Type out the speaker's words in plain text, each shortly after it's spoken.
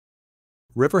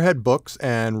Riverhead Books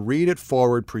and Read It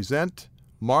Forward present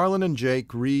Marlon and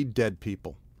Jake Read Dead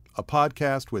People, a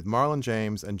podcast with Marlon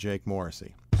James and Jake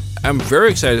Morrissey. I'm very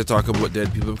excited to talk about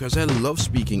dead people because I love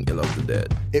speaking ill of the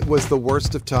dead. It was the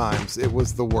worst of times. It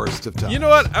was the worst of times. You know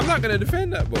what? I'm not going to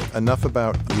defend that book. Enough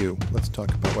about you. Let's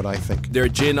talk about what I think. They're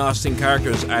Jane Austen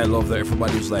characters. I love that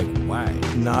everybody's like, why?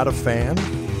 Not a fan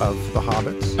of The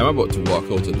Hobbits. I'm about to walk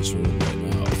out of this room right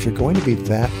now. If you're going to be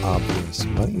that obvious,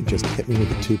 why don't you just hit me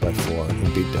with a 2x4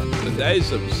 and be done? That is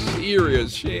some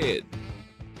serious shit.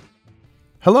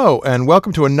 Hello, and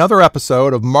welcome to another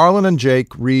episode of Marlon and Jake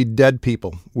Read Dead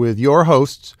People with your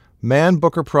hosts, Man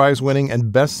Booker Prize winning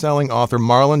and best-selling author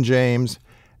Marlon James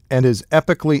and his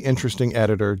epically interesting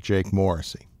editor, Jake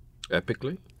Morrissey.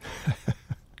 Epically?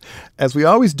 As we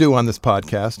always do on this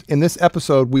podcast, in this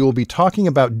episode we will be talking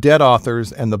about dead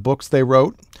authors and the books they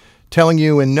wrote, telling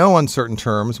you in no uncertain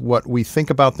terms what we think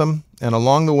about them, and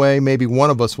along the way maybe one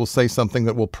of us will say something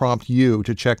that will prompt you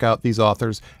to check out these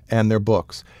authors and their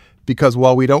books. Because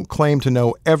while we don't claim to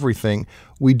know everything,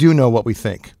 we do know what we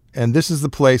think. And this is the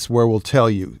place where we'll tell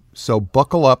you. So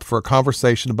buckle up for a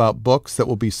conversation about books that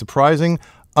will be surprising,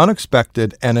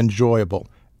 unexpected, and enjoyable,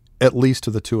 at least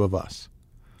to the two of us.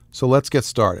 So let's get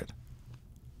started.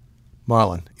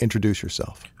 Marlon, introduce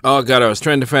yourself. Oh, God, I was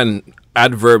trying to find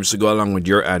adverbs to go along with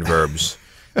your adverbs.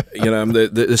 You know, I'm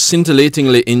the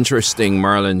scintillatingly interesting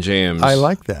Marlon James. I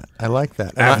like that. And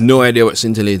I have no idea what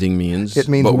scintillating means. It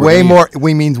means way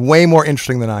more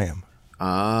interesting than I am.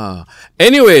 Ah.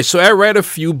 Anyway, so I read a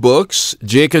few books.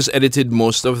 Jake has edited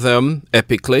most of them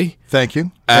epically. Thank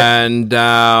you. And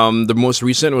the most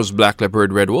recent was Black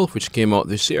Leopard, Red Wolf, which came out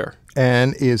this year.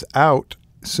 And is out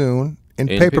soon in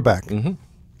paperback. Mm-hmm.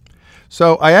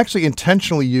 So I actually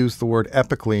intentionally used the word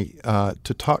epically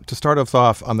to start us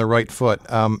off on the right foot,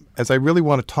 as I really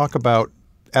want to talk about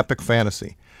epic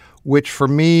fantasy, which for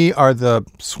me are the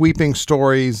sweeping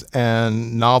stories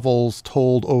and novels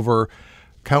told over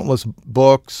countless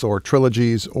books or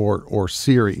trilogies or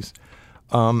series.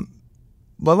 Well,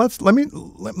 let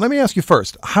me ask you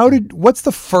first. What's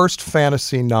the first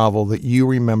fantasy novel that you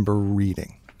remember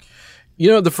reading? You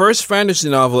know, the first fantasy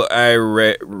novel I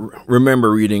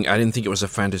remember reading, I didn't think it was a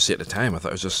fantasy at the time. I thought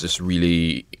it was just this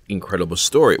really incredible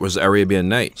story. It was Arabian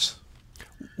Nights.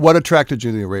 What attracted you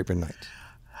to the Arabian Nights?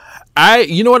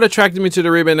 You know what attracted me to the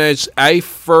Arabian Nights? I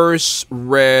first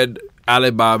read Ali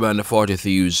Baba and the 40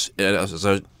 Thieves. It was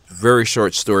a very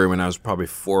short story when I was probably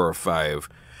 4 or 5.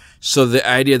 So the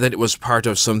idea that it was part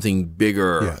of something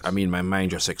bigger, yes. I mean, my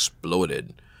mind just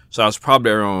exploded. So I was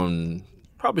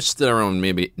probably still around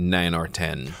maybe 9 or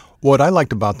 10. What I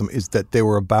liked about them is that they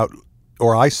were about,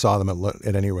 or I saw them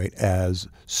at any rate, as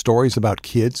stories about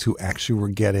kids who actually were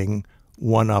getting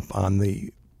one up on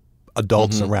the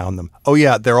adults around them. Oh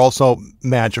yeah, they're also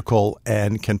magical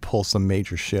and can pull some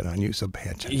major shit on you, so pay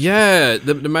attention. Yeah,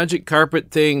 the magic carpet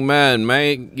thing, man.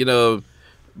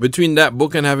 Between that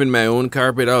book and having my own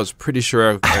carpet, I was pretty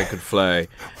sure I could fly.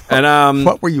 And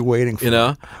what were you waiting for? You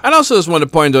know, and also just want to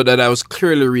point out that I was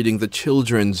clearly reading the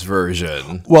children's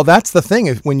version. Well, that's the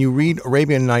thing. When you read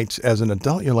Arabian Nights as an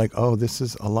adult, you're like, oh, this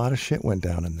is a lot of shit went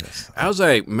down in this. I was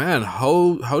like, man,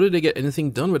 how did they get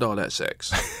anything done with all that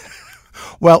sex?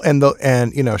 Well, and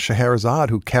Scheherazade,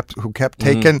 who kept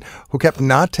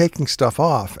not taking stuff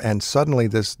off, and suddenly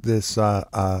this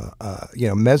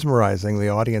mesmerizing the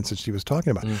audience that she was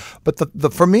talking about.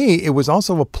 But for me, it was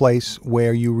also a place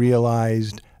where you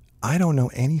realized, I don't know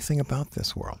anything about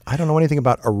this world. I don't know anything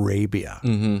about Arabia.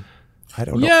 Mm-hmm. I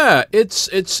don't know. Yeah, it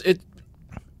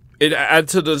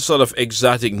adds to the sort of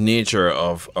exotic nature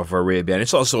of Arabia, and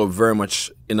it's also very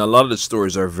much, in a lot of the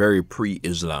stories, are very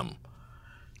pre-Islam.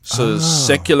 So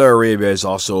secular Arabia is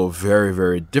also very,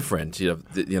 very different. A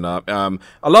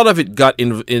lot of it got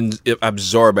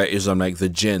absorbed by Islam, like the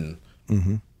jinn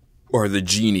or the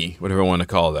genie, whatever you want to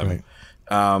call them.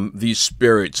 Right. These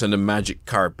spirits and the magic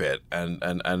carpet and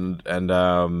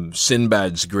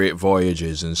Sinbad's great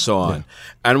voyages and so on. Yeah.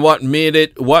 And what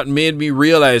made me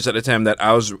realize at the time that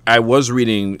I was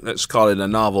reading, let's call it a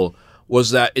novel,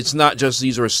 was that it's not just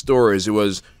these were stories. It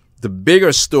was the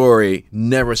bigger story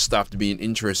never stopped being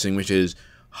interesting, which is,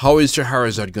 how is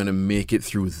Scheherazade going to make it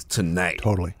through tonight?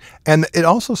 Totally. And it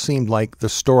also seemed like the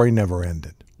story never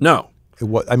ended. No.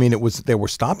 They were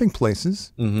stopping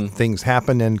places. Mm-hmm. Things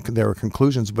happened and there were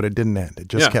conclusions, but it didn't end. It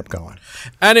just kept going.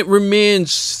 And it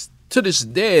remains, to this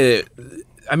day,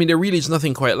 there really is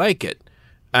nothing quite like it.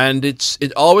 And it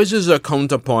always is a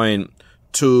counterpoint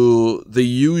to the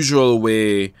usual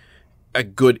way a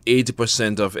good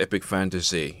 80% of epic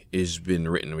fantasy is been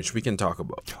written, which we can talk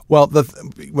about. Well,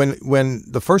 when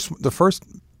the first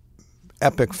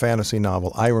epic fantasy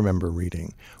novel I remember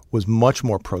reading was much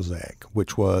more prosaic,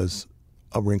 which was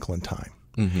A Wrinkle in Time.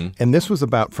 Mm-hmm. And this was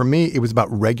about, for me, it was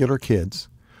about regular kids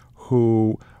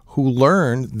who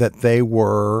learned that they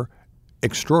were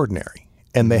extraordinary,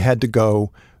 and they had to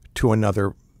go to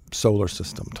another solar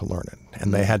system to learn it,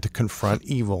 and they had to confront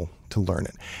evil to learn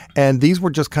it. And these were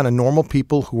just kind of normal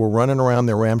people who were running around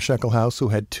their ramshackle house, who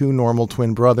had two normal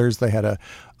twin brothers. They had a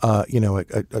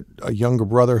younger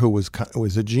brother who was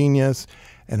a genius,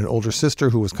 and an older sister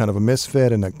who was kind of a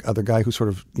misfit, and another guy who sort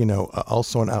of,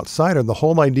 also an outsider. The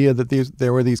whole idea that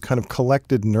there were these kind of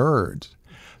collected nerds,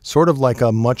 sort of like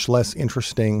a much less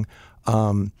interesting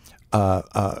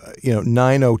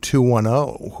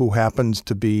 90210 who happens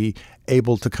to be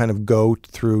able to kind of go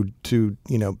through to,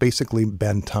 basically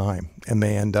bend time, and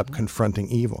they end up confronting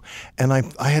evil. And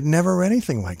I had never read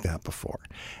anything like that before.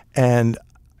 And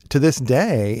to this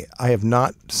day, I have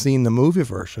not seen the movie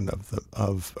version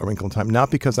of A Wrinkle in Time, not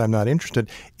because I'm not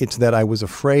interested. It's that I was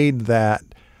afraid that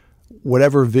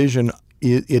whatever vision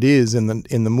it is in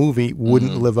the movie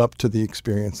wouldn't live up to the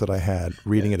experience that I had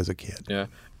reading it as a kid. Yeah.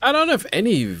 I don't know if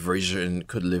any version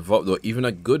could live up, though, even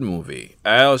a good movie.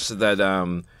 I also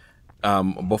that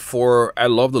before, I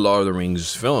love the Lord of the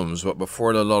Rings films, but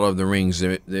before the Lord of the Rings,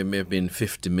 there may have been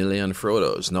 50 million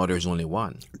Frodos. Now there's only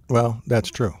one. Well, that's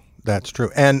true. That's true.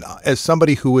 And as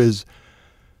somebody who is,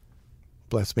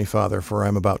 bless me, Father, for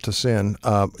I'm about to sin,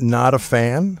 not a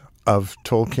fan of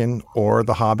Tolkien or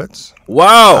the Hobbits.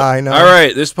 Wow. I know. All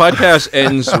right. This podcast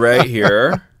ends right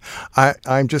here.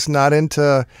 I'm just not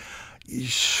into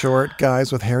short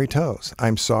guys with hairy toes.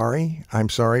 I'm sorry.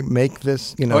 Make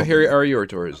this, How hairy are your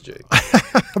toes, Jake?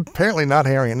 Apparently not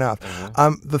hairy enough.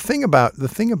 The thing about the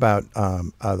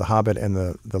Hobbit and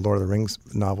the Lord of the Rings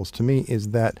novels to me is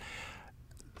that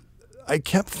I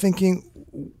kept thinking,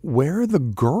 where are the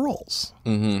girls?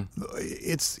 Mm-hmm.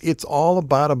 It's all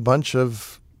about a bunch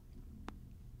of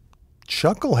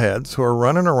chuckleheads who are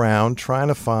running around trying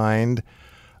to find,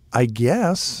 I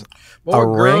guess, what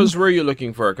girls were you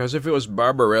looking for? Because if it was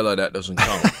Barbarella, that doesn't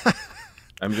count.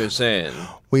 I'm just saying.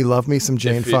 We love me some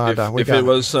Jane Fonda. If it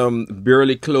was some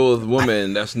barely clothed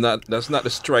woman, that's not the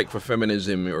strike for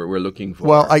feminism we're looking for.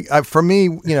 Well, for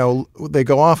me, they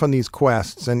go off on these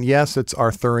quests, and yes, it's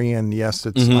Arthurian, yes,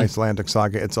 it's Icelandic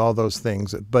saga, it's all those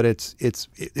things, but it's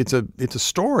a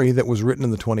story that was written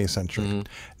in the 20th century. Mm-hmm.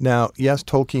 Now, yes,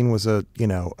 Tolkien was a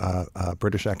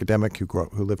British academic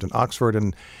who lived in Oxford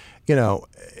and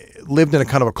lived in a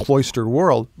kind of a cloistered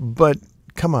world, but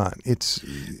come on, it's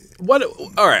what.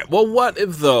 All right. Well, what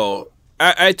if though?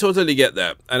 I totally get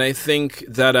that, and I think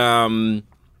that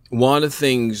one of the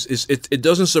things is it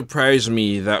doesn't surprise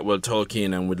me that with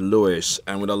Tolkien and with Lewis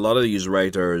and with a lot of these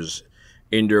writers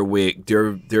in their wake,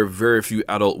 there are very few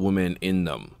adult women in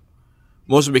them.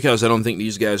 Mostly because I don't think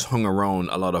these guys hung around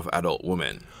a lot of adult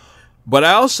women. But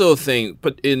I also think,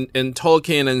 in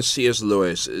Tolkien and C.S.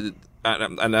 Lewis,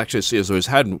 and actually C.S. Lewis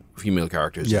had female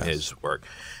characters in his work.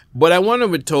 But I wonder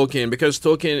with Tolkien, because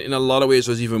Tolkien in a lot of ways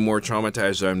was even more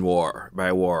traumatized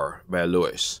by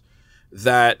Lewis,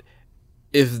 that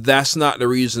if that's not the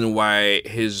reason why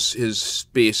his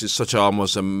space is such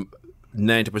almost a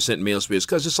 90% male space,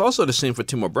 because it's also the same for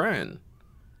Tim O'Brien.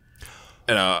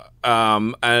 I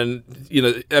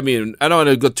mean, I don't want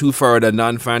to go too far with a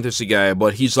non-fantasy guy,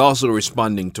 but he's also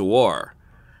responding to war.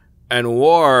 And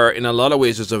war, in a lot of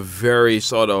ways, is a very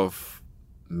sort of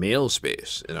male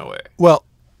space, in a way. Well,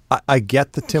 I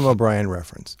get the Tim O'Brien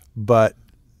reference, but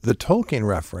the Tolkien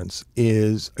reference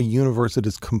is a universe that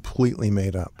is completely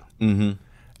made up. Mm-hmm.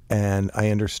 And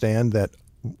I understand that,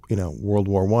 World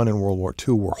War I and World War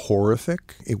II were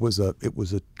horrific. It was a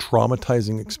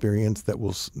traumatizing experience that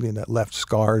that left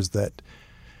scars that,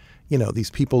 these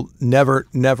people never,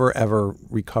 ever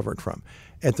recovered from.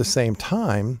 At the same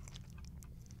time,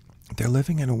 they're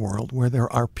living in a world where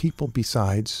there are people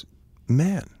besides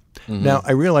men. Mm-hmm. Now,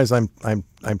 I realize I'm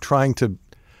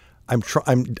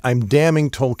damning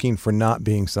Tolkien for not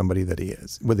being somebody that he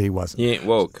wasn't. He ain't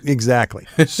woke. Exactly.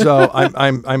 So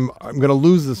I'm going to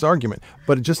lose this argument.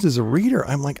 But just as a reader,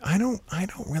 I'm like, I don't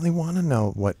really want to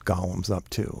know what Gollum's up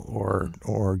to or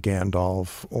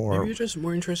Gandalf or. Maybe you're just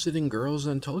more interested in girls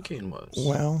than Tolkien was.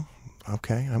 Well,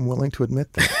 okay, I'm willing to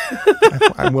admit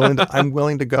that. I'm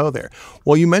willing to go there.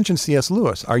 Well, you mentioned C.S.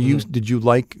 Lewis. Do you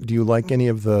like any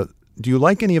of the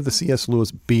C.S.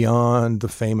 Lewis beyond the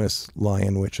famous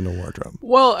Lion, Witch, and the Wardrobe?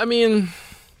 Well, I mean,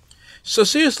 so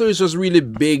C.S. Lewis was really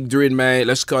big during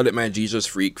let's call it my Jesus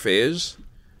freak phase.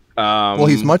 Well,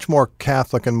 he's much more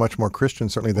Catholic and much more Christian,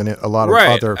 certainly, than a lot of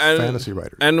other fantasy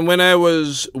writers. And when I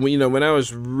was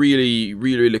really,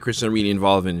 really, really Christian, really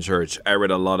involved in church, I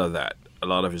read a lot of that, a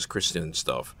lot of his Christian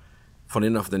stuff. Funny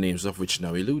enough, the names of which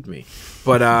now elude me.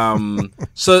 But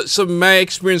so my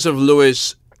experience of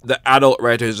Lewis, the adult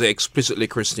writer, is explicitly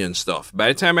Christian stuff. By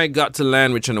the time I got to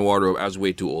Lion, Witch, and the Wardrobe, I was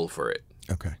way too old for it.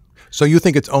 Okay. So you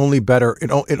think it's only better,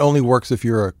 it only works if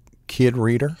you're a kid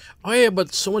reader? Oh, yeah,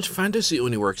 but so much fantasy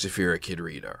only works if you're a kid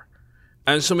reader.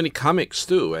 And so many comics,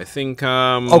 too. I think...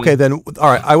 Okay, then,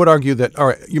 all right, I would argue that, all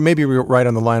right, you may be right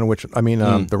on the line, which, I mean,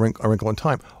 A Wrinkle in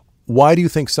Time. Why do you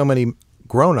think so many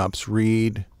grown-ups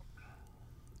read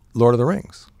Lord of the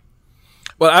Rings?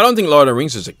 Well, I don't think Lord of the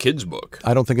Rings is a kid's book.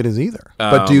 I don't think it is either.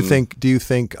 But do you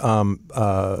think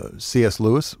C.S.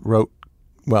 Lewis wrote,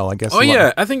 well, I guess... Oh,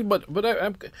 yeah, I think, but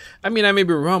I mean, I may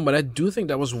be wrong, but I do think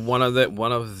that was one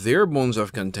of their bones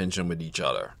of contention with each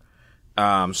other.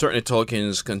 Certainly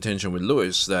Tolkien's contention with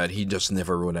Lewis that he just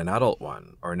never wrote an adult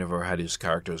one or never had his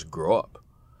characters grow up.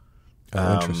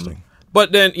 Interesting.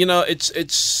 But then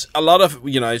it's a lot of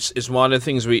it's one of the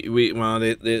things we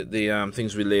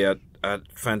things we lay at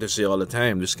fantasy all the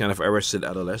time. This kind of arrested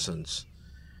adolescence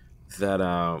that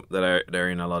are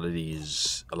in a lot of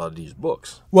these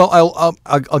books. Well,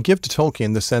 I'll give to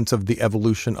Tolkien the sense of the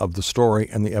evolution of the story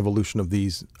and the evolution of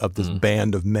this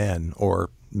band of men or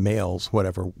males,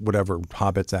 whatever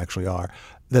hobbits actually are,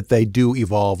 that they do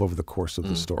evolve over the course of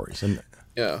the stories. And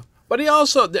yeah, but he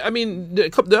also, I mean,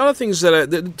 the other things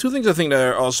the two things I think that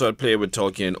are also at play with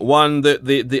Tolkien. One,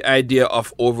 the idea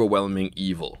of overwhelming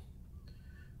evil,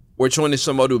 which only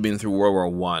somebody who'd been through World War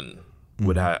One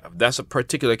would have. That's a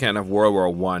particular kind of World War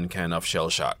One kind of shell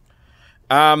shock.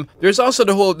 There's also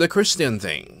the Christian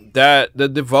thing, that the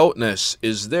devoutness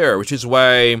is there, which is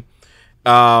why.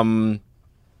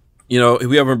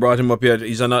 We haven't brought him up yet.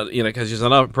 He's not, because he's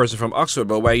another person from Oxford,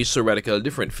 but why he's so radically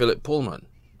different. Philip Pullman.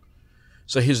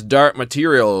 So his Dark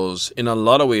Materials, in a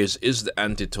lot of ways, is the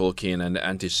anti-Tolkien and the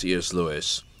anti-C.S.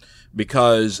 Lewis,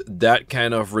 because that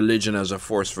kind of religion as a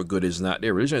force for good is not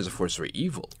there. Religion as a force for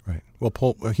evil. Right.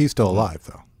 Well, he's still alive,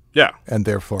 though. Yeah. And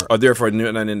therefore...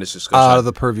 not in this discussion. Out of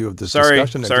the purview of this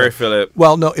discussion. Sorry, Philip.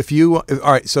 Well, no, all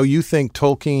right, so you think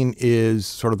Tolkien is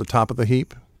sort of the top of the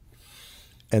heap?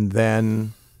 And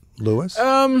then... Lewis?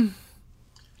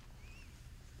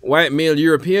 White male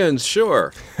Europeans,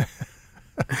 sure.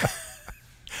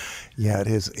 Yeah, it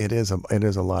is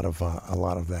a lot of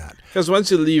that. Because once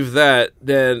you leave that,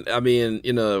 then I mean,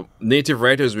 native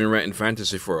writers have been writing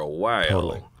fantasy for a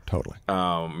while. Totally.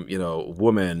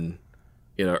 Woman,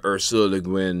 Ursula Le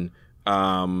Guin.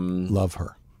 Love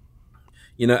her.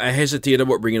 I hesitate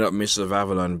about bringing up Mists of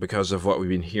Avalon because of what we've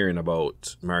been hearing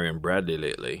about Marion Bradley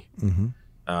lately. Mm-hmm.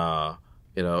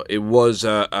 It was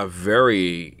a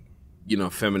very,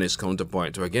 feminist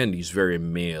counterpoint to, again, these very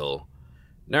male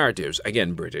narratives.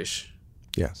 Again, British.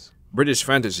 Yes. British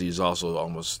fantasy is also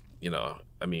almost,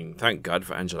 thank God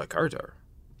for Angela Carter.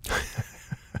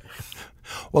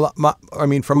 Well,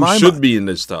 Who should be in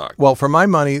this talk. Well, for my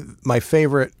money, my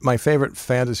favorite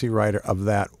fantasy writer of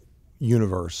that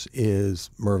universe is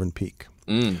Mervyn Peake,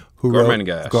 who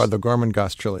Gormenghast. wrote the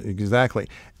Gormenghast trilogy. Exactly.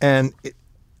 And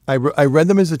I read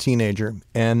them as a teenager,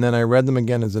 and then I read them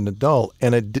again as an adult,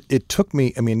 and it took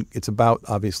me. I mean, it's about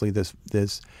obviously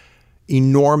this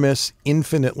enormous,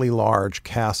 infinitely large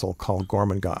castle called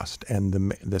Gormenghast,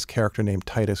 and this character named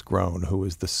Titus Groan, who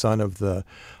is the son of the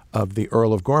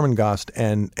Earl of Gormenghast,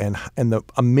 and the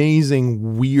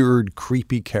amazing, weird,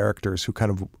 creepy characters who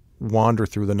kind of wander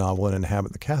through the novel and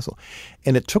inhabit the castle.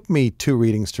 And it took me 2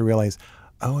 readings to realize,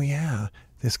 oh yeah,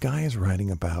 this guy is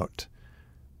writing about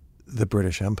the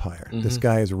British Empire. Mm-hmm. This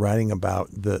guy is writing about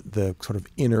the sort of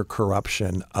inner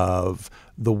corruption of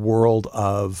the world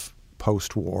of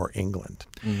post-war England.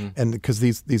 Mm-hmm. And because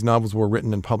these novels were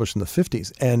written and published in the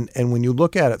 50s. And when you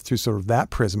look at it through sort of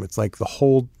that prism, it's like a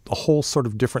whole sort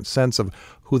of different sense of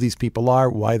who these people are,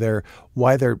 why they're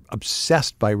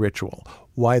obsessed by ritual,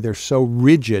 why they're so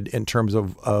rigid in terms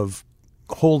of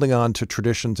holding on to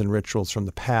traditions and rituals from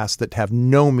the past that have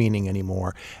no meaning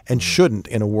anymore and shouldn't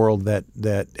in a world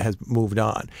that has moved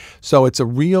on. So it's a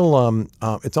real,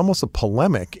 it's almost a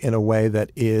polemic in a way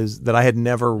that I had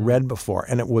never read before.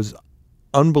 And it was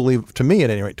unbelievable, to me at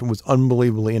any rate, it was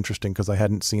unbelievably interesting because I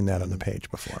hadn't seen that on the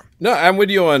page before. No, I'm with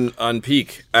you on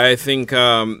Peake. I think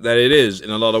that it is, in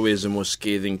a lot of ways, the most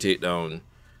scathing takedown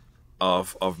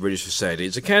of British society.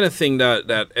 It's the kind of thing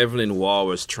that Evelyn Waugh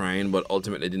was trying, but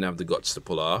ultimately didn't have the guts to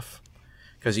pull off.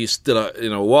 Because he's still,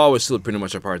 Waugh was still pretty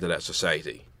much a part of that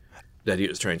society that he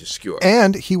was trying to skewer.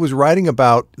 And he was writing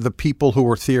about the people who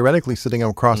were theoretically sitting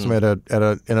across him in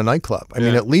a nightclub. I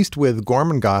mean, at least with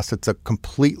Gormenghast, it's a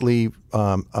completely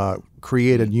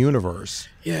created universe.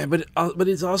 Yeah, but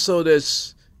it's also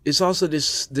this. It's also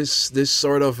this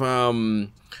sort of,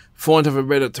 for want of a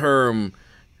better term,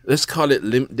 let's call it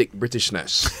limp dick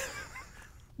Britishness,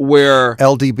 where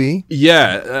LDB?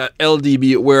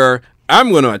 LDB, where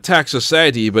I'm going to attack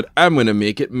society, but I'm going to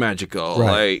make it magical.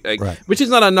 Right, Like, right. Which is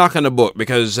not a knock on the book,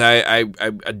 because I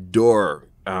adore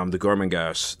the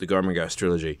Gormenghast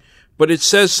trilogy. But it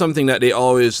says something that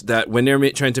that when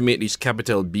they're trying to make these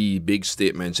capital B big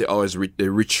statements, they always they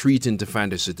retreat into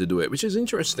fantasy to do it, which is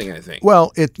interesting, I think.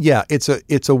 Well,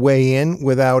 it's a way in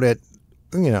without it,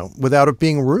 without it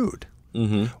being rude.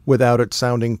 Mm-hmm. Without it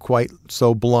sounding quite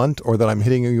so blunt, or that I'm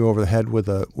hitting you over the head with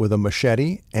a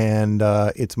machete, and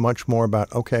it's much more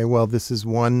about, okay, well, this is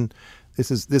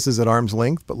at arm's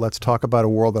length, but let's talk about a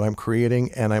world that I'm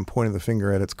creating, and I'm pointing the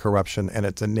finger at its corruption and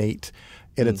its innate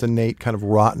kind of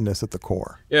rottenness at the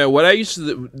core. Yeah, what I used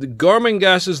to the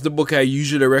Gormenghast is the book I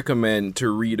usually recommend to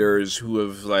readers who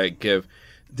have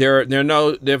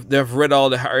they've read all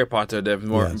the Harry Potter, they've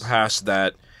more past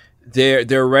that.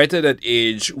 They're right at that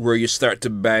age where you start to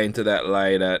buy into that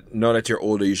lie that now that you're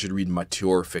older, you should read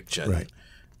mature fiction, right.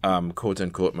 Quote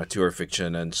unquote mature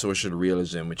fiction, and social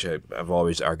realism, which I've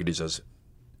always argued is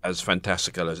as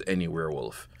fantastical as any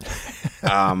werewolf.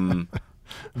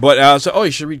 But I was like,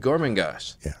 you should read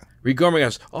Gormenghast. Yeah, read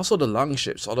Gormenghast. Also, The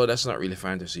Longships, although that's not really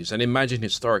fantasy. It's an imagined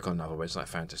historical novel, but it's not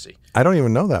fantasy. I don't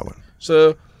even know that one.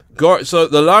 So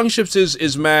The Longships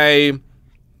is my.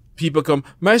 People come,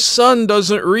 my son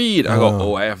doesn't read. I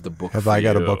go, I have the book Have for you. I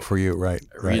got a book for you? Right.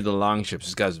 Read The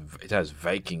Longships. It has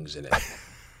Vikings in it.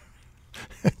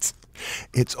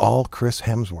 It's all Chris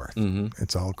Hemsworth. Mm-hmm.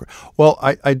 It's all. Well,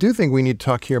 I do think we need to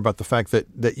talk here about the fact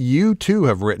that you too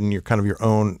have written your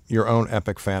own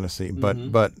epic fantasy,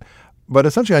 but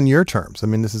essentially on your terms. I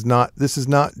mean, this is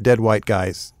not Dead White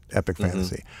Guy's epic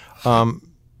fantasy.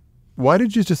 Why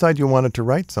did you decide you wanted to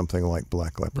write something like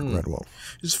Black Leopard, Red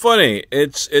Wolf? It's funny.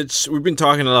 It's we've been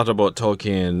talking a lot about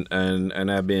Tolkien, and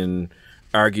I've been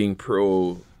arguing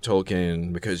pro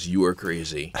Tolkien because you are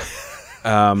crazy.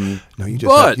 No, you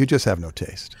just have no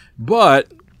taste.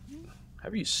 But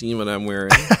have you seen what I'm wearing?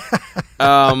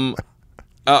 But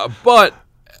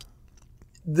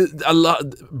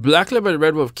Black Leopard,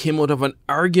 Red Wolf came out of an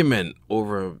argument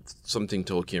over something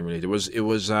Tolkien related. It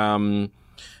was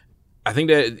I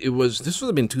think that this would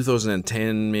have been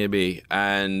 2010 maybe,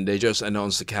 and they just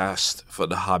announced the cast for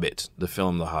The Hobbit, the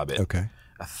film The Hobbit. Okay.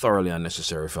 A thoroughly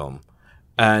unnecessary film.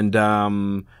 And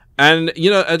I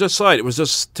just saw it. It was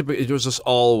just typical. It was just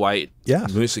all white.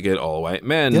 Yes. Musicate all white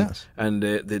men. Yes. And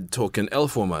the token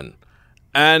elf woman.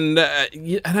 And I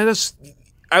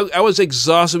was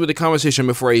exhausted with the conversation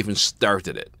before I even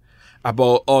started it.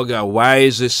 About, oh God, why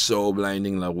is this so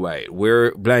blindingly white?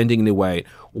 We're blindingly white.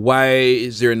 Why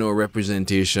is there no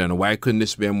representation? Why couldn't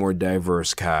this be a more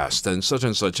diverse cast? And such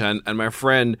and such. And my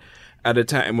friend at the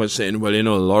time was saying, well,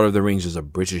 Lord of the Rings is a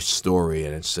British story,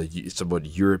 and it's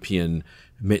about European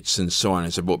myths and so on.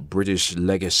 It's about British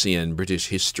legacy and British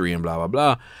history and blah, blah,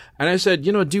 blah. And I said,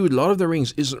 dude, Lord of the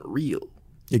Rings isn't real.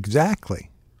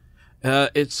 Exactly.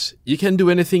 You can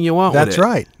do anything you want with it. That's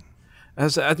right. I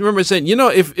remember saying,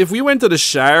 if we went to the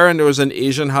Shire and there was an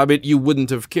Asian hobbit, you wouldn't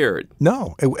have cared.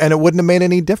 No, and it wouldn't have made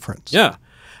any difference. Yeah.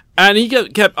 And he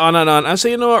kept on and on. I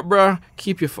said, you know what, bro?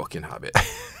 Keep your fucking hobbit.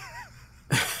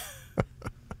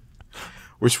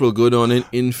 Which will go down in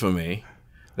infamy.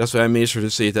 That's why I made sure to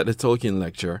say it at the Tolkien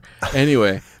lecture.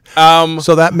 Anyway.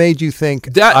 So that made you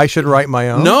think that I should write my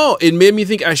own? No, it made me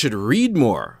think I should read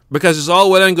more. Because it's all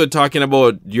well and good talking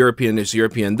about European this,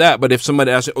 European that. But if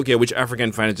somebody asked, okay, which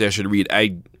African fantasy I should read,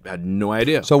 I had no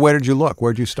idea. So where did you look?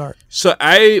 Where did you start? So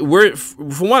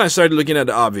for one, I started looking at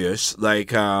the obvious,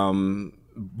 like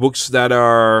books that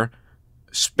are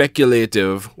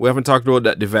speculative. We haven't talked about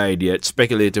that divide yet.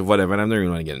 Speculative, whatever. And I'm not even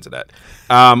going to get into that.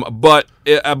 But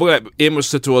a book like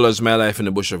Amos Tutuola's My Life in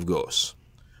the Bush of Ghosts.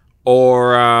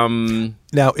 Or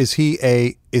now, is he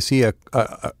a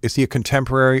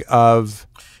contemporary of?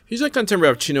 He's a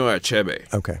contemporary of Chinua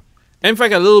Achebe. Okay. In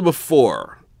fact, a little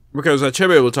before, because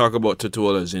Achebe will talk about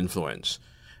Tutuola's influence.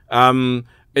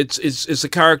 It's a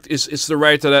character. It's the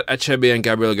writer that Achebe and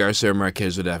Gabriel Garcia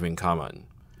Marquez would have in common.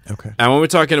 Okay. And when we're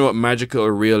talking about magical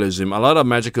realism, a lot of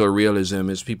magical realism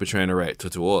is people trying to write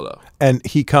Tutuola. And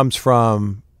he comes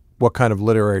from what kind of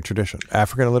literary tradition?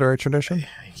 African literary tradition?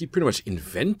 He pretty much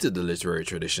invented the literary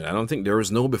tradition. I don't think there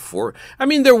was no before. I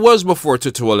mean, there was before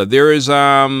Tutuola. There is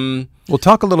Well,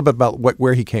 talk a little bit about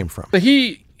where he came from.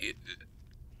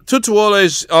 Tutuola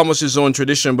is almost his own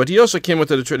tradition, but he also came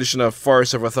into the tradition of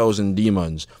Forest of 1,000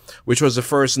 Demons, which was the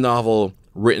first novel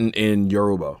written in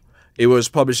Yoruba. It was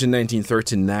published in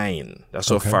 1939. That's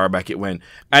how far back it went.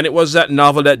 And it was that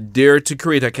novel that dared to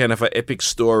create a kind of an epic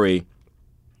story,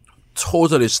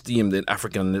 totally steamed in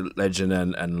African legend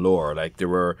and lore. Like there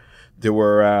there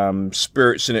were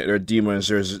spirits in it, there are demons.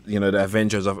 There's the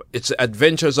Adventures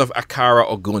of Akara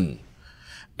Ogun,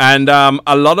 and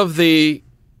a lot of the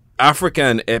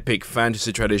African epic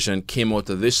fantasy tradition came out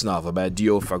of this novel by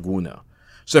Dio Faguna.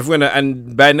 So if we're gonna,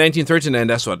 and by 1939,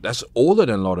 that's older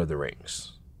than Lord of the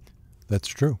Rings. That's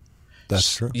true.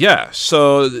 That's true. Yeah.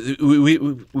 So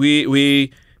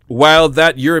we while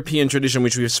that European tradition,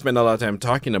 which we've spent a lot of time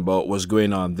talking about, was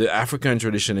going on, the African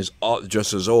tradition is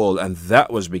just as old, and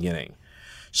that was beginning.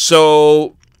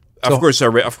 So of course I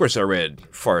read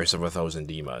Forest of a Thousand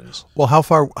Demons. Well,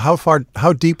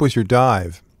 how deep was your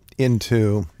dive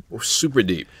into? Super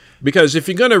deep. Because if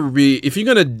you're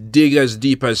gonna dig as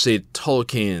deep as, say,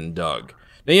 Tolkien dug,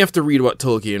 then you have to read what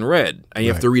Tolkien read, and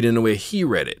you have to read in the way he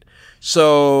read it.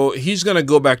 So he's gonna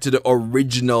go back to the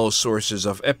original sources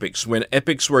of epics, when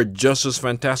epics were just as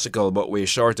fantastical but way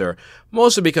shorter,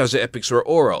 mostly because the epics were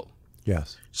oral.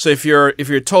 Yes. So if you're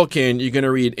Tolkien, you're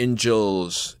gonna read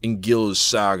Ingil's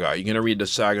saga. You're gonna read the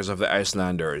sagas of the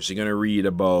Icelanders. You're gonna read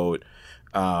about,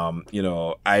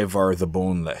 Ivar the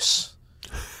Boneless,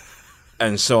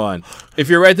 and so on. If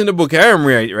you're writing the book I am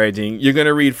writing, you're going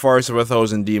to read Forest of a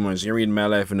Thousand Demons. You're going to read My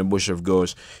Life in the Bush of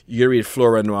Ghosts. You're going to read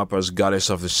Flora Nuapa's Goddess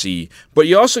of the Sea. But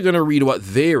you're also going to read what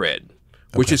they read,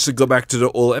 which is to go back to the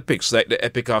old epics, like the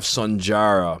Epic of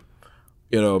Sanjara,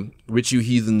 which you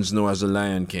heathens know as the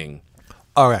Lion King.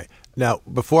 All right. Now,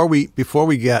 before we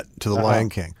get to the Lion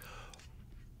King,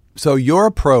 so your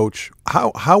approach,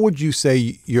 how would you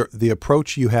say the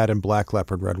approach you had in Black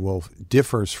Leopard, Red Wolf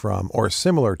differs from or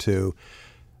similar to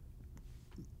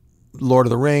Lord of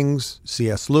the Rings,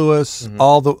 C.S. Lewis,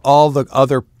 all the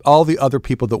other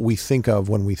people that we think of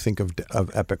when we think of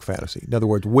epic fantasy? In other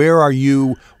words, where are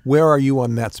you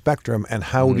on that spectrum, and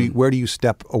where do you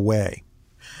step away?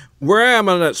 Where I am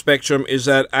on that spectrum is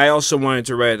that I also wanted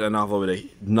to write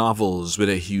novels with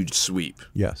a huge sweep.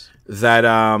 Yes. That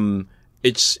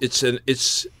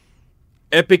it's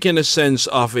epic in the sense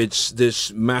of it's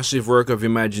this massive work of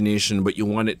imagination, but you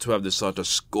want it to have the sort of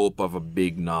scope of a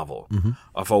big novel,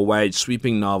 of a wide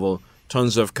sweeping novel,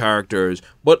 tons of characters,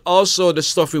 but also the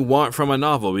stuff we want from a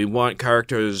novel. We want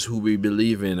characters who we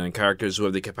believe in and characters who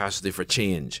have the capacity for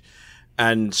change,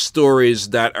 and stories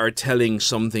that are telling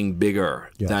something bigger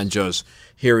than just,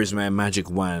 here is my magic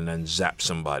wand and zap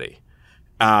somebody.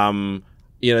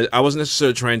 I wasn't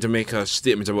necessarily trying to make a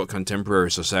statement about contemporary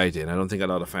society, and I don't think a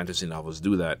lot of fantasy novels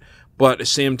do that. But at the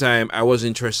same time, I was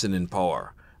interested in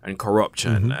power and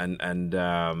corruption and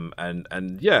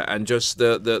just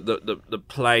the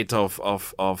plight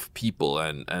of people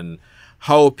and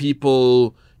how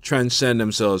people transcend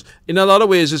themselves. In a lot of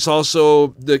ways, it's also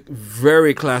the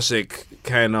very classic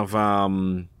kind of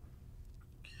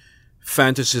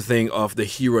fantasy thing of the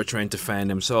hero trying to find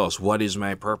themselves. What is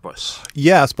my purpose?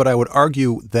 Yes, but I would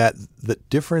argue that the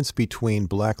difference between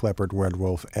Black Leopard, Red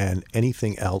Wolf, and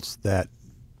anything else that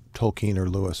Tolkien or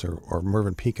Lewis or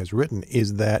Mervyn Peake has written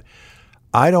is that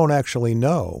I don't actually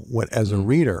know, as a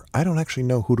reader, I don't actually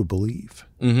know who to believe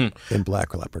in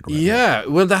Black Leopard, Red Wolf. Yeah,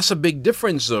 well, that's a big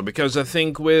difference, though, because I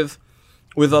think with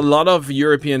a lot of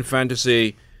European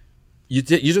fantasy, you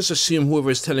just assume whoever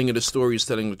is telling you the story is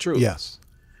telling the truth. Yes.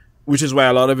 Which is why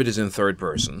a lot of it is in third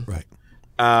person. Right.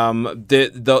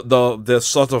 The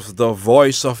sort of the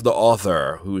voice of the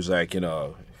author who's like,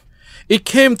 it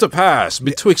came to pass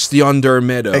betwixt yonder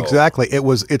meadow. Exactly.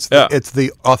 It's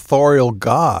the authorial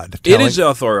god. It is the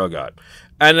authorial god.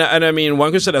 And I mean,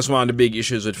 one could say that's one of the big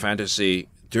issues with fantasy.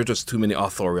 There are just too many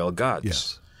authorial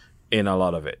gods in a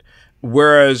lot of it.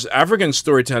 Whereas African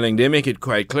storytelling, they make it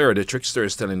quite clear the trickster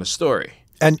is telling the story.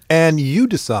 And you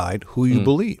decide who you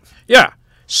believe. Yeah.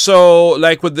 So,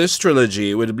 like with this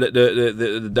trilogy, with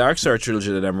the Dark Star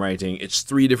trilogy that I'm writing, it's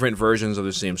 3 different versions of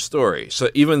the same story. So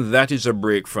even that is a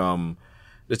break from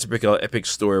the typical epic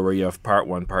story where you have part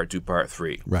 1, part 2, part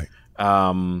 3. Right.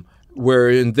 Where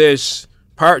in this,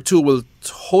 part 2 will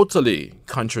totally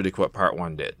contradict what part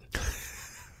 1 did.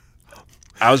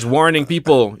 I was warning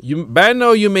people, by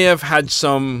now you may have had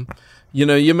some, you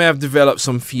may have developed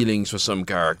some feelings for some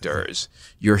characters.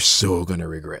 You're so going to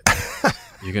regret that.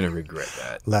 You're going to regret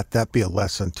that. Let that be a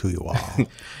lesson to you all.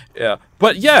 Yeah.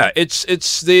 But yeah, it's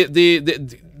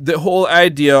the whole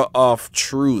idea of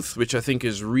truth, which I think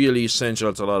is really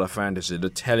essential to a lot of fantasy, the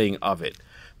telling of it.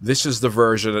 This is the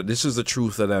version, this is the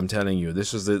truth that I'm telling you.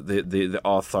 This is the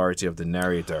authority of the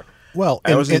narrator. Well,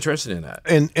 I was interested in that.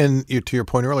 And to your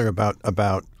point earlier about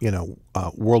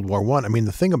World War I. I mean,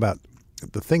 the thing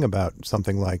about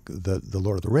something like the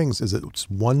Lord of the Rings is it's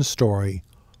one story.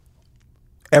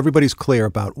 Everybody's clear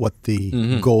about what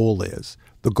the goal is.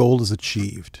 The goal is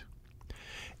achieved.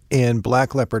 In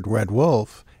Black Leopard, Red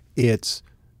Wolf, it's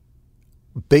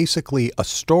basically a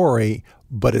story,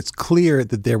 but it's clear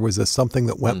that there was something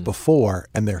that went before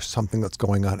and there's something that's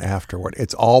going on afterward.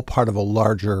 It's all part of a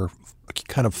larger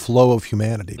kind of flow of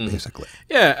humanity, basically.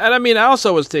 Yeah, and I mean, I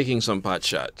also was taking some pot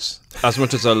shots, as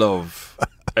much as I love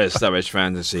established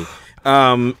fantasy.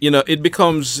 It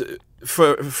becomes,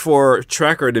 for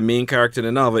Tracker, the main character in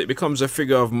the novel, it becomes a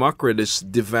figure of Makra, this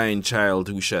divine child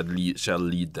who shall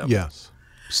lead them. Yes.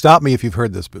 Stop me if you've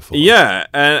heard this before. Yeah,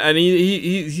 and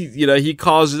he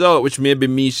calls it out, which may be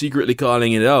me secretly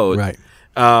calling it out. Right.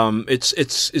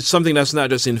 It's something that's not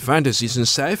just in fantasy, it's in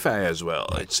sci-fi as well.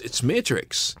 It's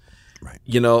Matrix. Right.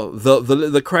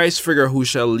 The Christ figure who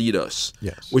shall lead us.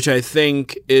 Yes. Which I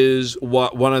think is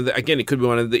it could be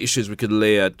one of the issues we could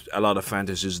lay at a lot of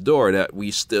fantasies' door, that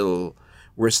we're still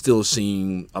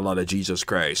seeing a lot of Jesus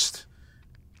Christ.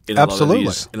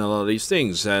 Absolutely. In a lot of these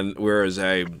things. And whereas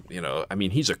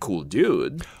he's a cool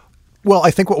dude. Well, I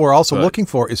think what we're also looking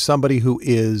for is somebody who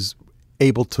is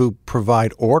able to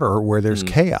provide order where there's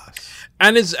chaos.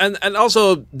 And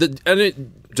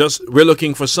we're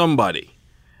looking for somebody,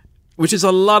 which is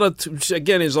a lot of, which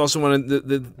again is also one of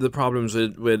the problems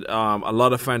with a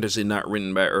lot of fantasy not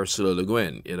written by Ursula Le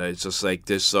Guin. It's just like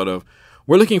this sort of,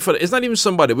 we're looking for, it's not even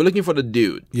somebody, we're looking for the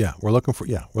dude. Yeah, we're looking for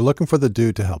the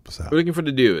dude to help us out. We're looking for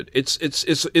the dude.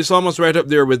 It's almost right up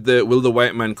there with the Will the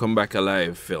White Man Come Back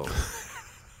Alive film.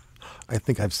 I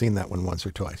think I've seen that one once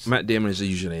or twice. Matt Damon is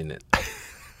usually in it.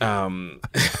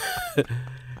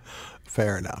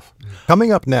 Fair enough.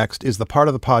 Coming up next is the part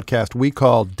of the podcast we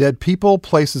call Dead People,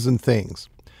 Places, and Things.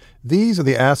 These are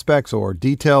the aspects or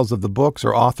details of the books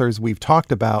or authors we've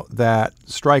talked about that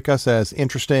strike us as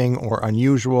interesting or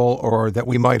unusual, or that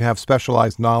we might have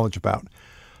specialized knowledge about.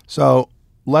 So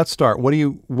let's start. What do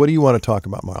you want to talk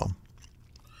about, Marlon?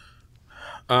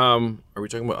 Are we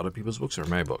talking about other people's books or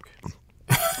my book?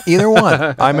 Either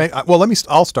one.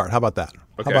 I'll start. How about that?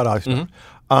 Okay. How about I start?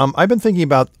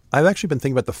 I've actually been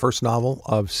thinking about the first novel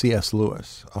of C.S.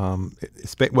 Lewis.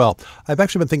 I've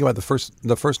actually been thinking about the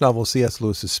first novel of C.S.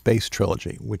 Lewis's space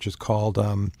trilogy, which is called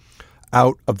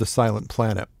Out of the Silent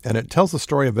Planet, and it tells the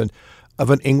story of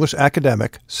an English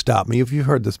academic. Stop me if you've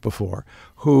heard this before.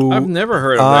 Who I've never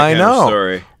heard of that kind of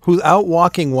story. Who's out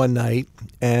walking one night,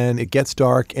 and it gets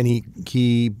dark, and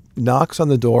he knocks on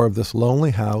the door of this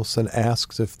lonely house and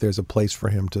asks if there's a place for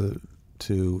him to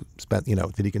spend,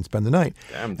 that he can spend the night.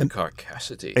 Damn, the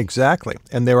caucasity. Exactly.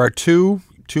 And there are two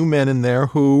men in there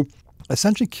who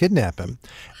essentially kidnap him.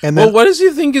 And then, well, what does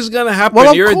he think is going to happen?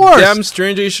 Well, You're of course. a damn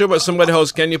stranger. You show up at somebody's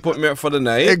house. Can you put me up for the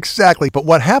night? Exactly. But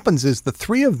what happens is the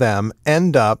three of them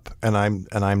end up, and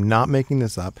I'm not making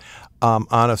this up,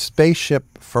 on a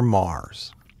spaceship for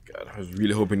Mars. God, I was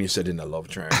really hoping you said in a love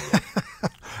triangle.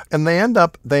 And they end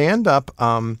up.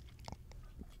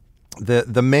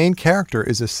 The main character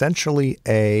is essentially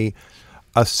a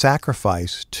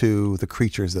sacrifice to the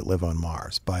creatures that live on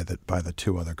Mars by the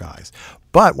two other guys.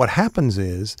 But what happens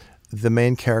is the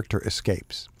main character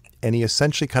escapes, and he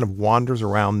essentially kind of wanders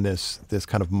around this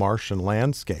kind of Martian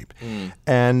landscape.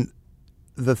 And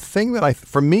the thing that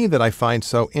I find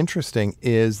so interesting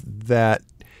is that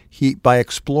by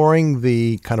exploring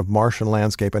the kind of Martian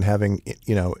landscape and having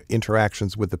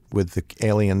interactions with the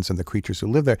aliens and the creatures who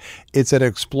live there, it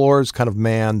explores kind of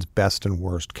man's best and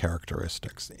worst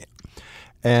characteristics.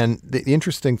 And the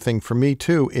interesting thing for me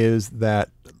too is that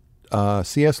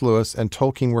C.S. Lewis and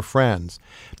Tolkien were friends,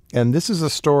 and this is a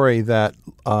story that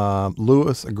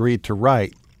Lewis agreed to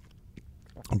write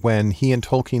when he and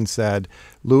Tolkien said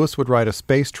Lewis would write a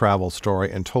space travel story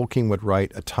and Tolkien would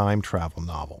write a time travel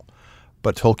novel.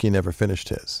 But Tolkien never finished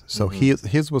his. So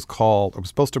his was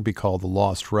supposed to be called The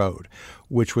Lost Road,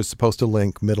 which was supposed to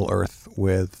link Middle-earth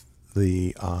with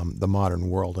the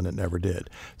modern world, and it never did.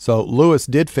 So Lewis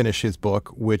did finish his book,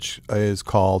 which is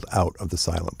called Out of the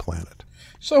Silent Planet.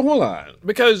 So hold on,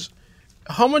 because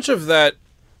how much of that,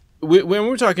 when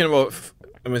we're talking about,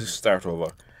 let me start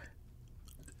over.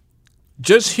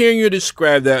 Just hearing you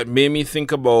describe that made me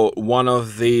think about one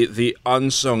of the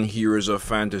unsung heroes of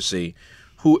fantasy,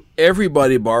 who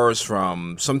everybody borrows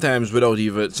from, sometimes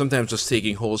just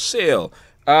taking wholesale.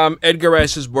 Edgar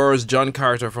Rice borrows John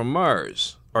Carter from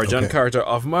Mars, or John Carter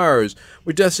of Mars,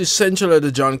 which is essentially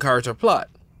the John Carter plot.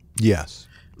 Yes.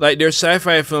 Like, there's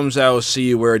sci-fi films I will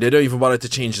see where they don't even bother to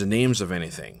change the names of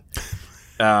anything.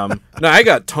 Now, I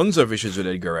got tons of issues with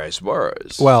Edgar Rice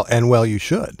Burroughs. Well, you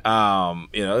should.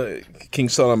 King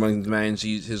Solomon's Mines,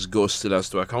 his ghost still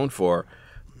has to account for.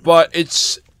 But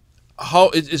it's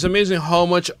amazing how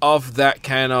much of that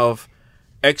kind of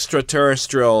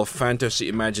extraterrestrial fantasy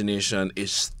imagination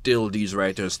is still these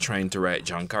writers trying to write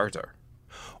John Carter.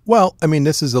 Well, I mean,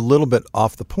 this is a little bit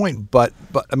off the point, but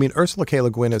I mean, Ursula K. Le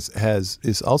Guin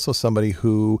is also somebody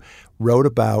who wrote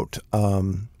about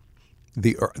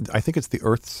I think it's the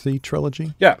Earthsea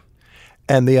trilogy. Yeah.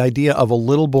 And the idea of a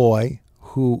little boy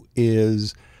who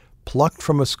is plucked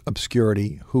from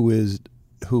obscurity, who is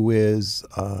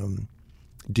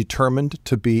determined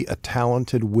to be a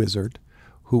talented wizard,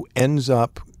 who ends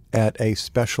up at a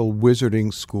special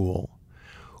wizarding school,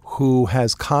 who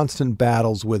has constant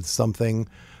battles with something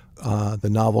the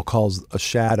novel calls a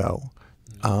shadow.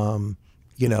 And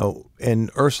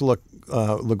Ursula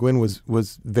Le Guin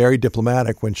was very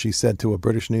diplomatic when she said to a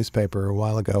British newspaper a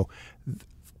while ago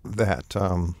that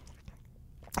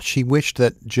she wished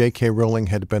that J.K. Rowling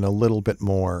had been a little bit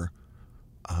more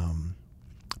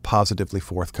positively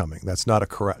forthcoming. That's not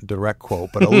a direct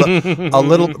quote, but a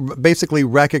little, basically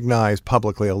recognized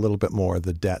publicly a little bit more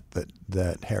the debt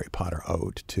that Harry Potter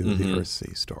owed to the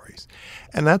Earthsea stories,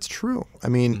 and that's true. I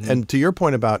mean, and to your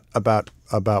point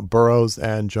about Burroughs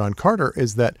and John Carter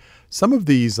is that some of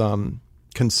these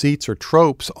conceits or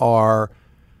tropes are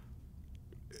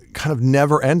kind of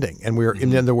never ending. And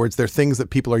in other words, they're things that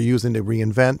people are using to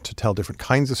reinvent, to tell different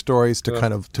kinds of stories, to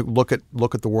kind of to look at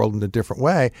the world in a different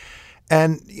way.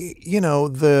 And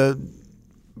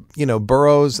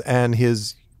Burroughs and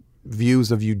his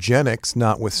views of eugenics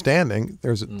notwithstanding,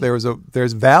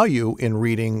 there's value in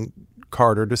reading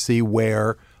Carter to see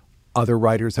where other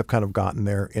writers have kind of gotten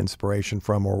their inspiration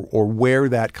from, or where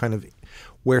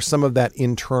some of that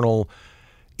internal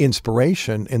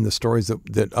inspiration in the stories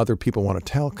that other people want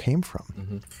to tell came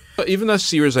from. Even a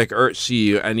series like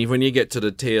Earthsea, and even when you get to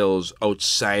the tales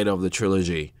outside of the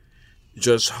trilogy,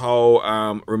 just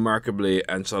how remarkably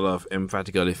and sort of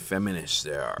emphatically feminist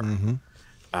they are, and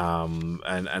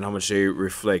how much they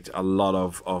reflect a lot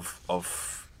of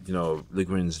Le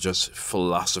Guin's just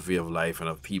philosophy of life and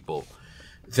of people.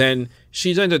 Then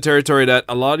she's into territory that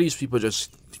a lot of these people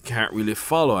just can't really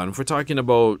follow. And if we're talking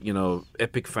about,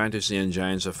 epic fantasy and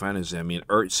giants of fantasy, I mean,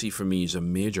 Earthsea for me is a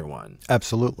major one.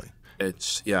 Absolutely. I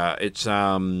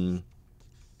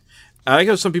like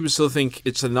how some people still think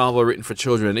it's a novel written for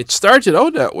children. It started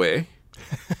out that way.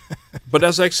 But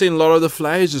that's like saying Lord of the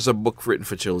Flies is a book written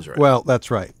for children. Well,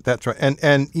 that's right. That's right.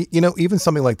 And even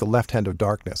something like The Left Hand of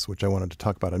Darkness, which I wanted to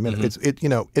talk about in a minute,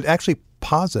 it actually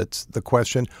posits the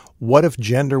question: what if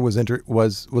gender was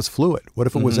fluid? What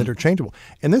if it was interchangeable?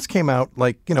 And this came out in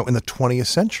the 20th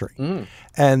century,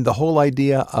 and the whole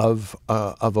idea of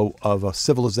a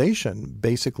civilization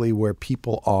basically where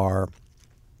people are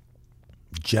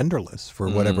genderless for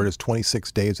whatever it is,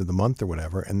 26 days of the month or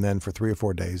whatever, and then for 3 or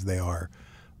 4 days they are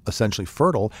essentially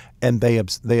fertile, and they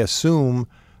assume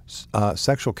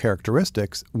sexual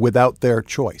characteristics without their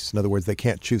choice. In other words, they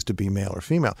can't choose to be male or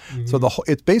female. So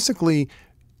it's basically,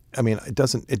 I mean, it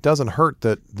doesn't hurt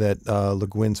that Le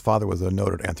Guin's father was a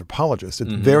noted anthropologist.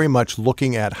 It's very much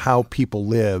looking at how people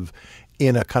live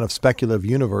in a kind of speculative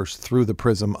universe through the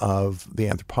prism of the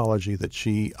anthropology that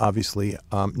she obviously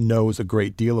knows a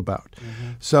great deal about.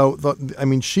 So,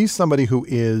 she's somebody who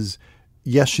is,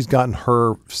 yes, she's gotten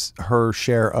her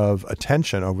share of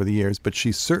attention over the years, but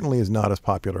she certainly is not as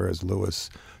popular as Lewis,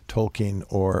 Tolkien,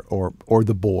 or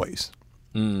the boys.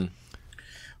 Well,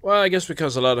 I guess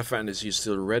because a lot of fantasy is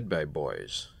still read by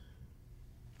boys.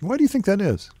 Why do you think that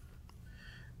is?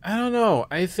 I don't know.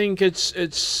 I think it's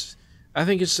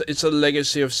a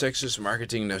legacy of sexist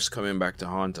marketing that's coming back to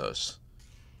haunt us.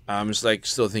 It's like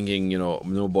still thinking,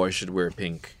 no boy should wear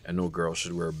pink and no girl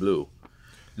should wear blue.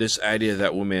 This idea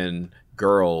that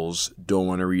girls don't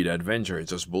want to read adventure, it's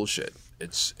just bullshit.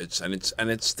 It's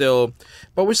still,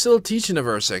 but we're still teaching a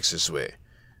very sexist way.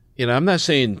 I'm not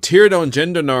saying tear down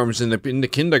gender norms in the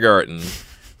kindergarten,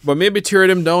 but maybe tear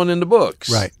them down in the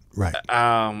books. Right.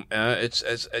 I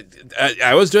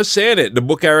was just saying it. The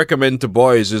book I recommend to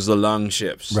boys is The Long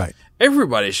Ships. Right.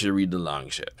 Everybody should read The Long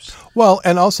Ships. Well,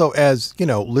 and also as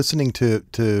listening to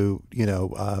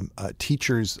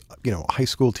teachers, high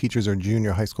school teachers or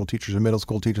junior high school teachers or middle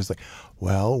school teachers, like,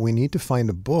 well, we need to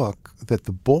find a book that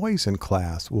the boys in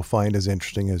class will find as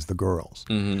interesting as the girls.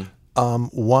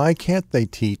 Why can't they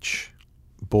teach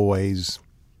boys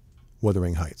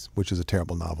Wuthering Heights, which is a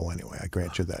terrible novel anyway? I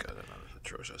grant you that.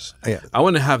 Atrocious. Yeah. I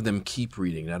want to have them keep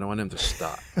reading. I don't want them to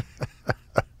stop.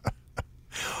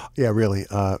 Yeah, really.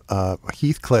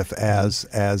 Heathcliff as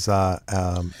I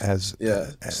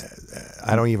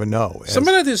don't even know. Some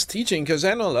of that is teaching, because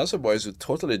I know lots of boys who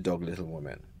totally dug Little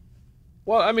Women.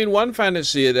 Well, I mean, one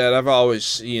fantasy that I've always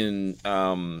seen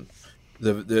the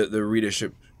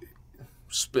readership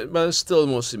split, but it's still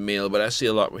mostly male, but I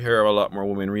hear a lot more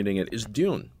women reading it, is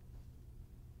Dune.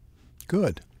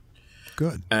 Good.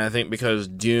 And I think because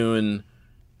Dune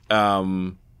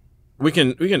we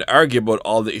can argue about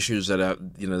all the issues that have,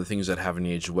 the things that haven't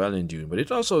aged well in Dune, but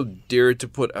it also dared to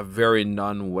put a very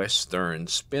non-Western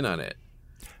spin on it.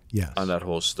 Yes. On that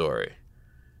whole story.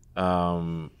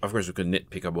 Of course, we could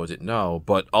nitpick about it now,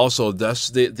 but also that's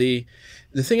the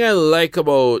thing I like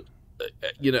about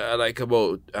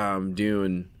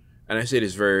Dune, and I say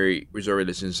this very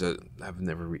reservedly since I've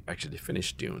never actually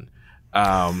finished Dune.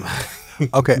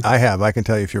 Okay, I have. I can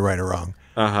tell you if you're right or wrong.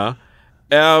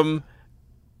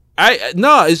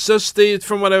 It's just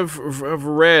from what I've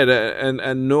read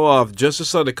and know of, just a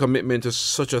sort of commitment to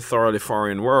such a thoroughly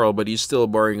foreign world, but he's still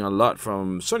borrowing a lot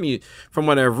certainly from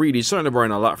what I've read, he's certainly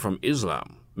borrowing a lot from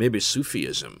Islam, maybe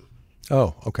Sufism.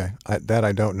 Oh, okay. That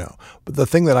I don't know. But the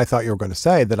thing that I thought you were going to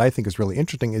say that I think is really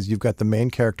interesting is you've got the main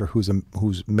character who's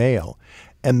male,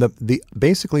 and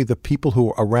basically the people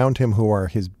who are around him who are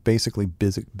his basically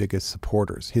biggest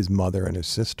supporters, his mother and his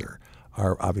sister,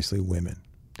 are obviously women.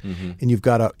 Mm-hmm. And you've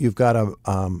got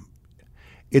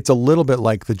it's a little bit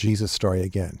like the Jesus story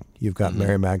again. You've got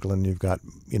Mary Magdalene, you've got,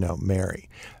 Mary.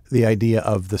 The idea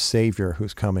of the Savior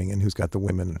who's coming and who's got the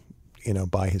women,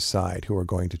 by his side who are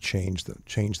going to change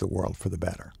the world for the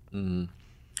better. Mm-hmm.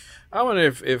 I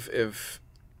wonder if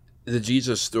the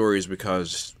Jesus story is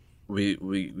because we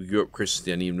grew up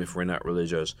Christian, even if we're not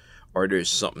religious, or there's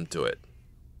something to it.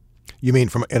 You mean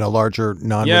in a larger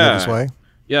non-religious way?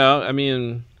 Yeah, I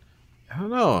mean, I don't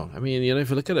know. I mean, if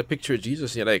you look at a picture of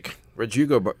Jesus, you're like,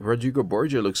 Rodrigo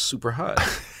Borgia looks super hot.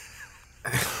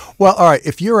 Well, all right.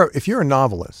 If you're a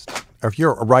novelist, or if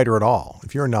you're a writer at all,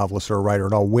 if you're a novelist or a writer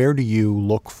at all, where do you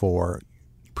look for?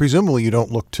 Presumably, you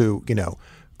don't look to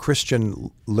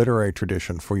Christian literary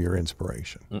tradition for your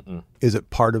inspiration. Mm-mm. Is it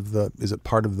part of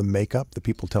the makeup that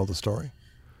people tell the story?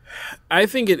 I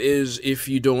think it is if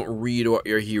you don't read what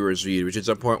your heroes read, which is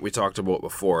a point we talked about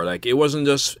before. Like, it wasn't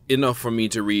just enough for me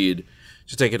to read,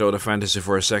 to take it out of fantasy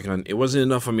for a second, it wasn't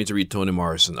enough for me to read Toni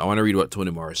Morrison. I want to read what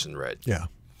Toni Morrison read. Yeah.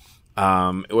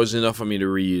 It wasn't enough for me to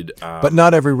read. But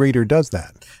not every reader does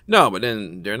that. No, but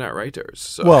then they're not writers.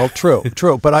 So. Well, true.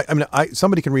 But I mean,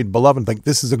 somebody can read Beloved and think,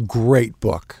 this is a great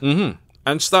book. Mm-hmm.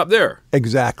 And stop there.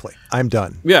 Exactly. I'm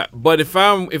done. Yeah, but if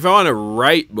I want to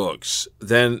write books,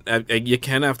 then you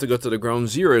kind of have to go to the ground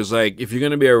zero. It's like, if you're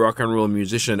going to be a rock and roll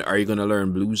musician, are you going to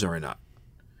learn blues or not?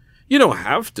 You don't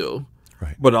have to.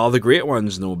 Right. But all the great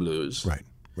ones know blues. Right.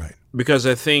 Because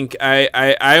I think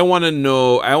I want to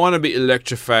know, I want to be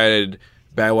electrified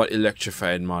by what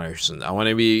electrified Morrison. I want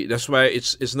to be, that's why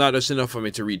it's not just enough for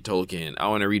me to read Tolkien. I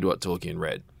want to read what Tolkien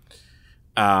read.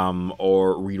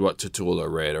 Or read what Tutuola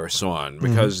read, or so on,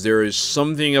 because there is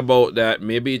something about that.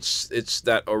 Maybe it's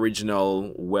that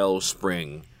original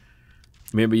wellspring.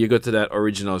 Maybe you go to that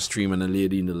original stream and a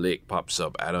lady in the lake pops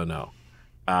up. I don't know,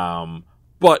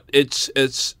 but it's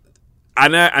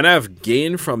and I've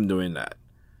gained from doing that.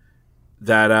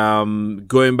 That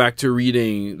going back to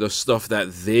reading the stuff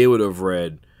that they would have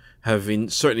read have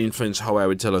certainly influenced how I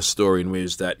would tell a story in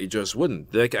ways that it just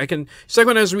wouldn't. Like, it's like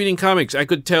when I was reading comics, I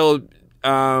could tell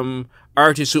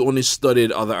artists who only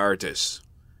studied other artists,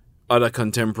 other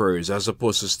contemporaries, as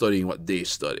opposed to studying what they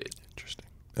studied. Interesting.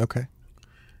 Okay.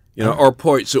 Or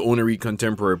poets who only read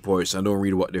contemporary poets and don't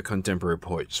read what their contemporary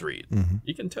poets read. Mm-hmm.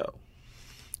 You can tell.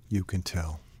 You can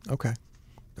tell. Okay.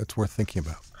 That's worth thinking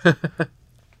about.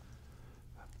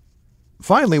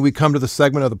 Finally, we come to the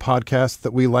segment of the podcast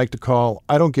that we like to call,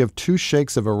 I Don't Give Two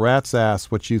Shakes of a Rat's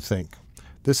Ass What You Think.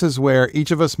 This is where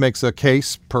each of us makes a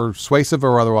case, persuasive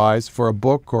or otherwise, for a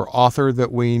book or author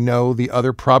that we know the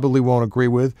other probably won't agree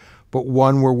with, but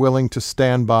one we're willing to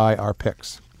stand by our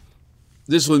picks.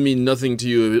 This will mean nothing to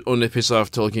you. It would only piss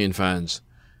off Tolkien fans.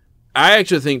 I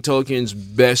actually think Tolkien's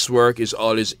best work is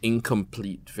all his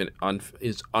incomplete. I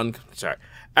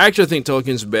actually think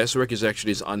Tolkien's best work is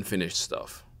actually his unfinished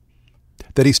stuff.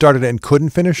 That he started and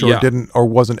couldn't finish, or didn't, or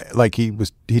wasn't, like he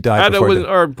died before?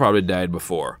 Or probably died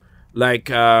before. Like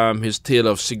his Tale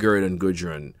of Sigurd and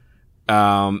Gudrun,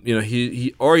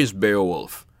 he or his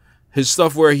Beowulf, his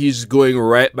stuff where he's going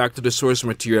right back to the source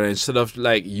material, and instead of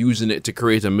like using it to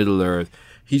create a Middle Earth,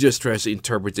 he just tries to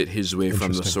interpret it his way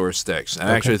from the source text. And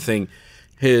I actually think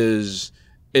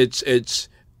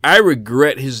I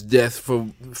regret his death for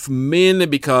mainly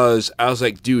because I was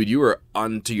like, dude, you were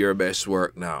onto your best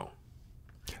work now,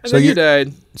 and then you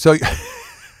died.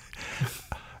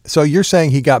 So you're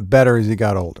saying he got better as he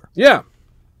got older? Yeah.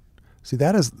 See,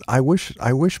 that is, I wish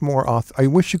more I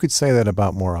wish you could say that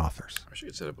about more authors. I wish you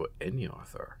could say that about any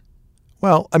author.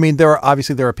 Well, I mean, there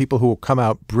are people who will come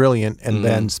out brilliant and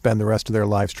then spend the rest of their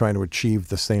lives trying to achieve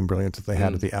the same brilliance that they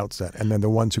had at the outset. And then the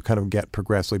ones who kind of get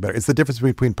progressively better. It's the difference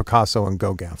between Picasso and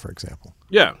Gauguin, for example.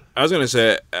 Yeah, I was going to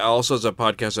say, also as a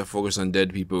podcast that focuses on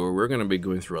dead people, we're going to be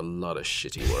going through a lot of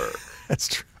shitty work. That's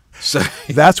true. So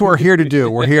That's what we're here to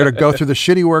do. We're here to go through the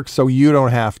shitty work so you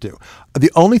don't have to. The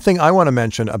only thing I want to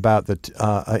mention about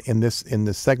in this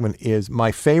segment is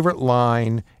my favorite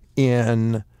line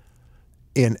in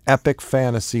epic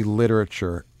fantasy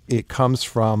literature. It comes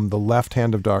from The Left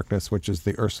Hand of Darkness, which is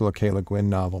the Ursula K. Le Guin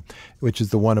novel, which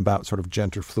is the one about sort of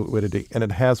gender fluidity, and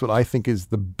it has what I think is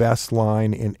the best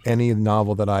line in any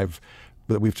novel that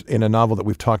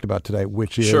we've talked about today,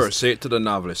 which is, sure, say it to the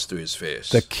novelist to his face.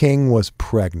 "The king was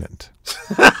pregnant."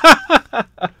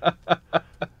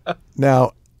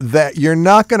 Now, that you're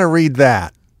not going to read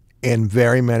that in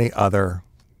very many other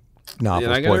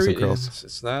novels, boys and girls.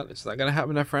 It's not going to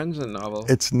happen in a Franzen novel.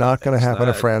 It's not going to happen in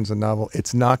a Franzen novel.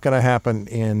 It's not going to happen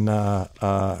in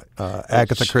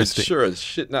Agatha Christie. Sure, it's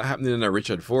shit not happening in a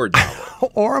Richard Ford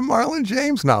novel. Or a Marlon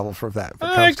James novel, for that.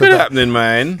 It could happen in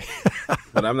mine.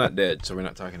 But I'm not dead, so we're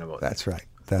not talking about that. That's right.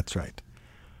 That's right.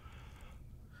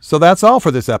 So that's all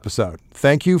for this episode.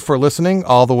 Thank you for listening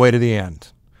all the way to the end.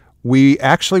 We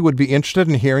actually would be interested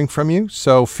in hearing from you,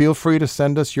 so feel free to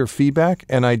send us your feedback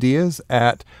and ideas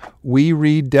at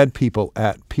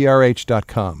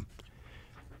wereaddeadpeople@prh.com.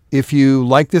 If you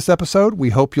like this episode,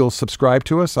 we hope you'll subscribe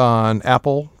to us on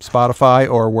Apple,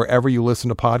 Spotify, or wherever you listen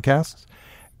to podcasts.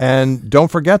 And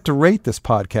don't forget to rate this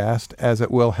podcast, as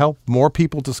it will help more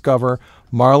people discover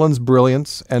Marlon's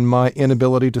brilliance and my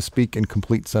inability to speak in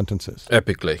complete sentences.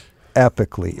 Epically.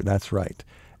 Epically, that's right.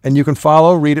 And you can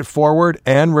follow Read It Forward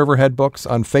and Riverhead Books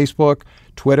on Facebook,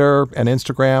 Twitter, and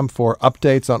Instagram for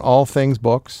updates on all things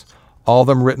books, all of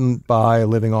them written by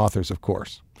living authors, of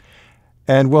course.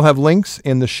 And we'll have links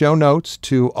in the show notes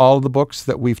to all of the books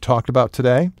that we've talked about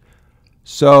today.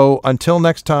 So until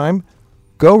next time,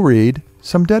 go read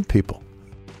some dead people.